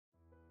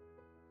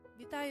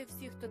Вітаю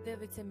всіх, хто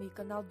дивиться мій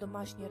канал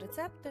Домашні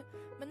рецепти.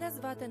 Мене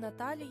звати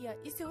Наталія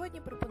і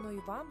сьогодні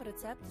пропоную вам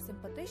рецепт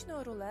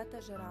симпатичного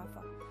рулета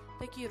жирафа.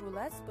 Такий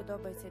рулет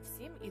сподобається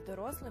всім, і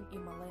дорослим, і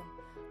малим.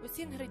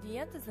 Усі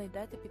інгредієнти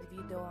знайдете під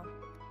відео.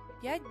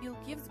 5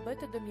 білків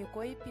збити до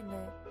м'якої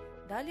піни.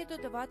 Далі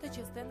додавати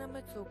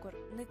частинами цукор,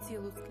 не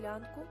цілу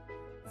склянку,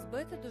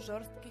 збити до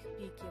жорстких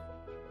піків.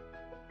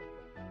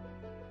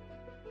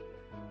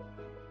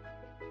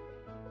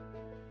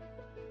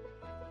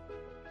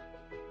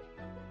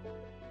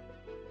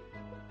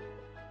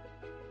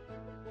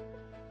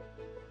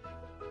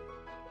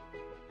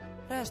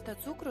 Решта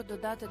цукру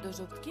додати до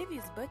жовтків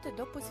і збити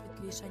до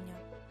посвітлішання.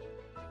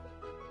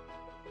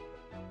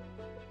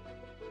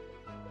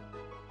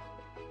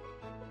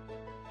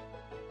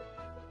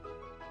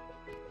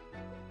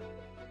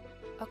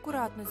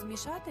 Акуратно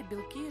змішати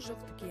білки і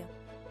жовтки.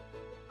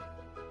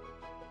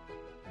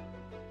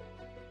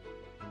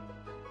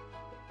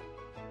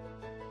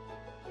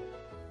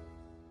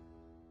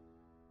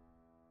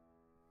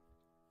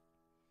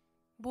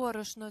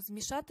 Борошно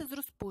змішати з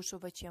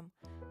розпушувачем.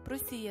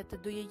 Просіяти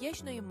до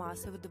яєчної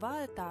маси в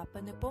 2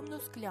 етапи неповну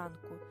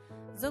склянку.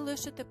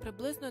 Залишити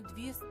приблизно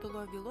 2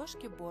 столові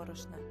ложки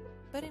борошна.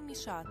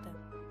 Перемішати.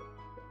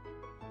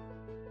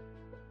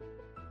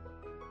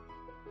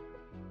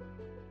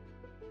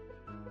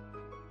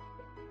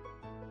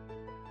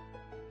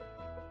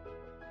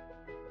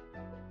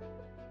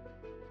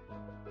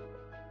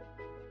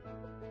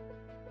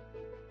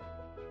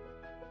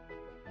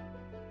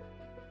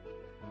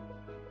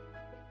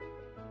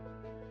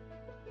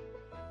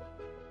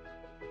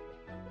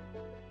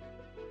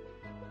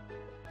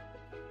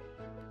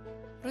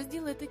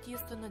 Розділити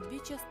тісто на 2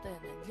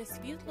 частини для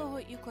світлого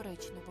і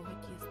коричневого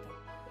тіста.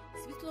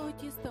 Світлого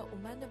тіста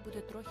у мене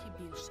буде трохи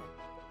більше.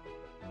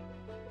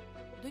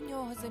 До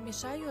нього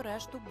замішаю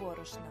решту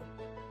борошна.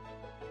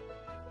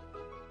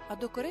 А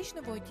до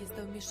коричневого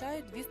тіста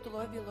вмішаю 2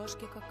 столові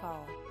ложки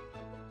какао.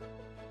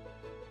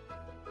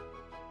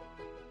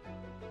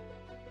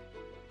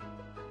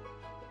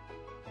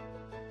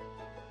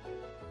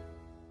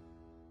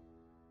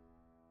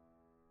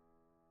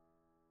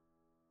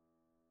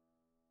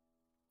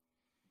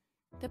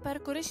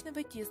 Тепер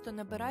коричневе тісто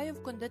набираю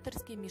в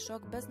кондитерський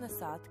мішок без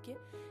насадки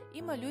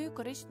і малюю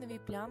коричневі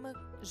плями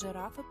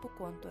жирафи по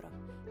контурах,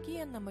 які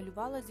я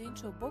намалювала з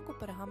іншого боку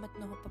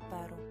пергаментного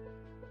паперу.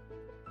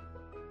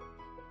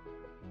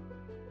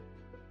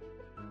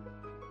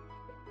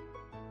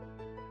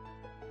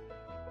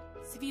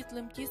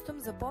 Світлим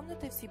тістом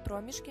заповнити всі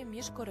проміжки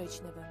між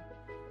коричневим.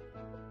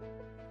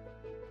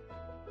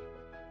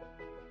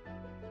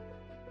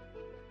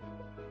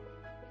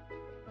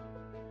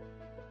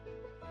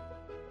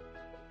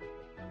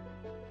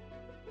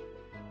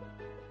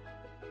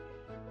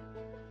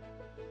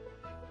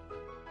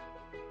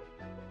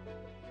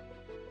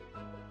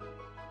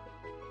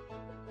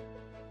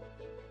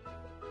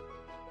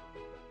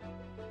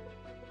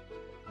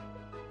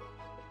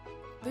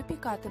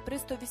 Випікати при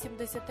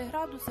 180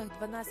 градусах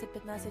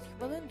 12-15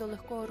 хвилин до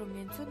легкого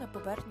рум'янцю на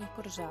поверхні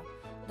коржа.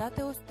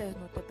 Дати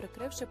остигнути,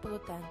 прикривши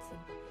полотенцем.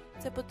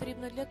 Це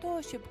потрібно для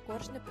того, щоб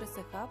корж не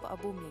присихав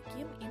або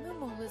м'яким, і ми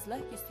могли з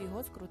легкістю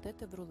його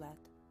скрутити в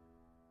рулет.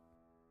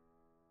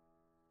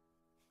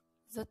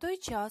 За той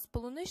час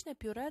полуничне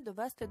пюре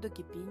довести до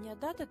кипіння,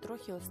 дати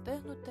трохи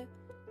остигнути,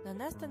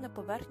 нанести на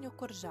поверхню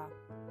коржа.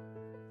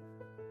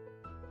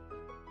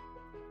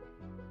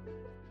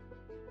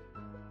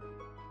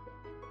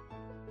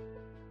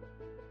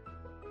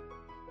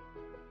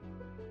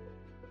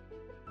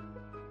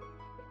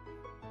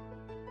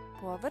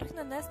 Поверх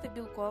нанести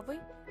білковий,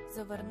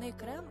 заварний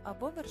крем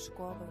або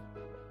вершковий.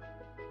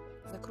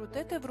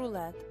 Закрутити в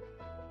рулет.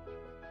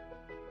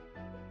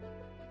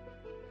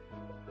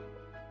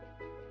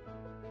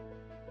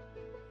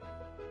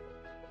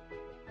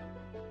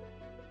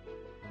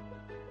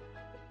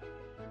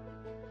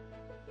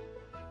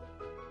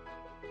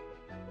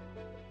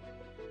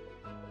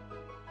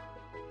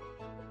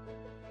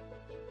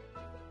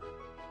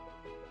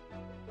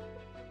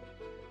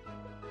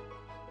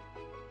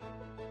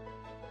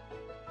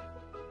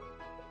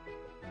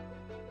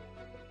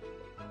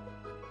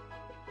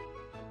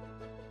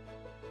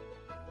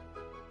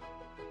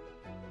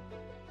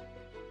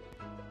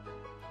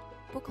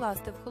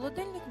 Покласти в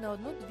холодильник на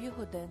 1-2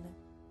 години.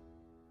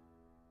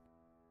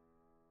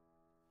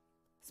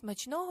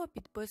 Смачного,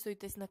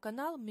 підписуйтесь на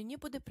канал, мені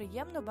буде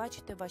приємно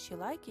бачити ваші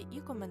лайки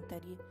і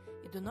коментарі.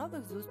 І до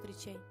нових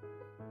зустрічей!